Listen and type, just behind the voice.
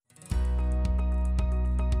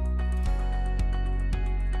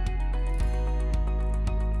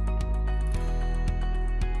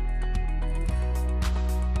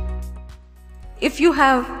if you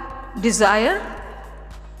have desire,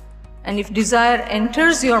 and if desire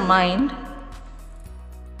enters your mind,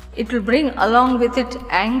 it will bring along with it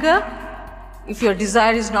anger if your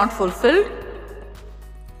desire is not fulfilled,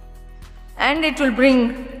 and it will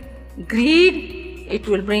bring greed, it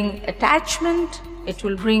will bring attachment, it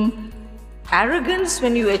will bring arrogance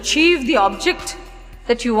when you achieve the object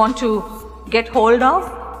that you want to get hold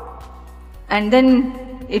of, and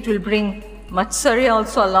then it will bring matsarya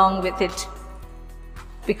also along with it,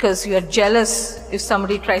 because you are jealous if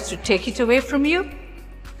somebody tries to take it away from you,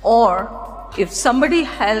 or if somebody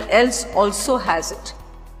else also has it.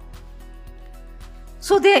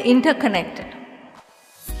 So they are interconnected.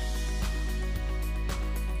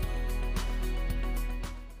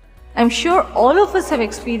 I'm sure all of us have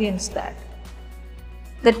experienced that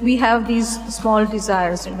we have these small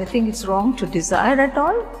desires and we think it's wrong to desire at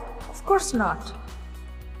all. Of course not.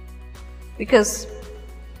 Because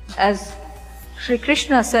as Sri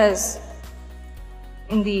Krishna says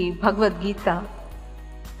in the Bhagavad Gita,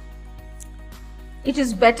 it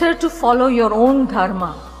is better to follow your own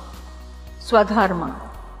dharma, swadharma.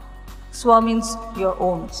 Swa means your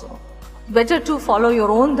own. So better to follow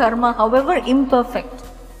your own dharma, however imperfect,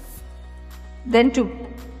 than to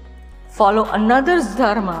follow another's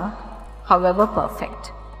dharma, however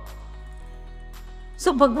perfect.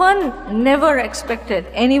 So Bhagwan never expected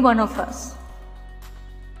any one of us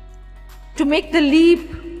to make the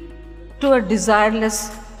leap to a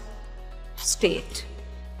desireless state.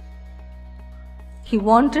 He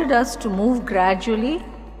wanted us to move gradually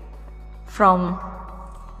from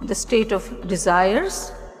the state of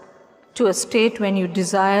desires to a state when you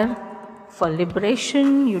desire for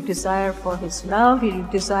liberation, you desire for His love, you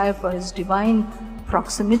desire for His divine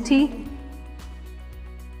proximity.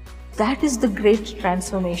 That is the great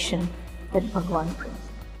transformation that Bhagwan brings.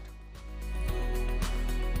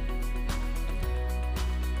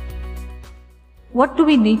 What do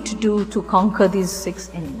we need to do to conquer these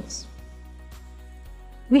 6 enemies?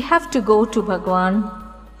 We have to go to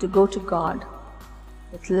Bhagwan, to go to God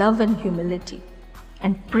with love and humility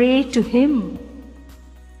and pray to Him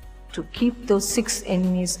to keep those 6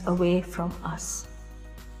 enemies away from us.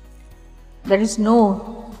 There is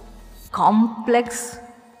no complex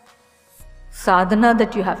sadhana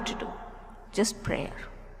that you have to do, just prayer.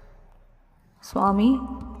 Swami,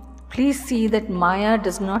 please see that Maya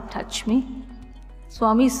does not touch me.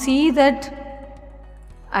 Swami, see that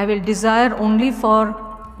I will desire only for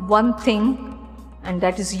one thing, and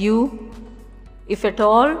that is you. If at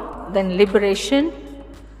all, then liberation.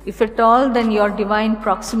 If at all, then your divine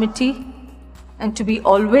proximity, and to be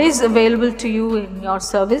always available to you in your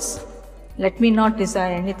service. Let me not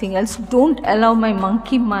desire anything else. Don't allow my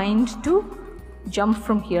monkey mind to jump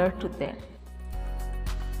from here to there.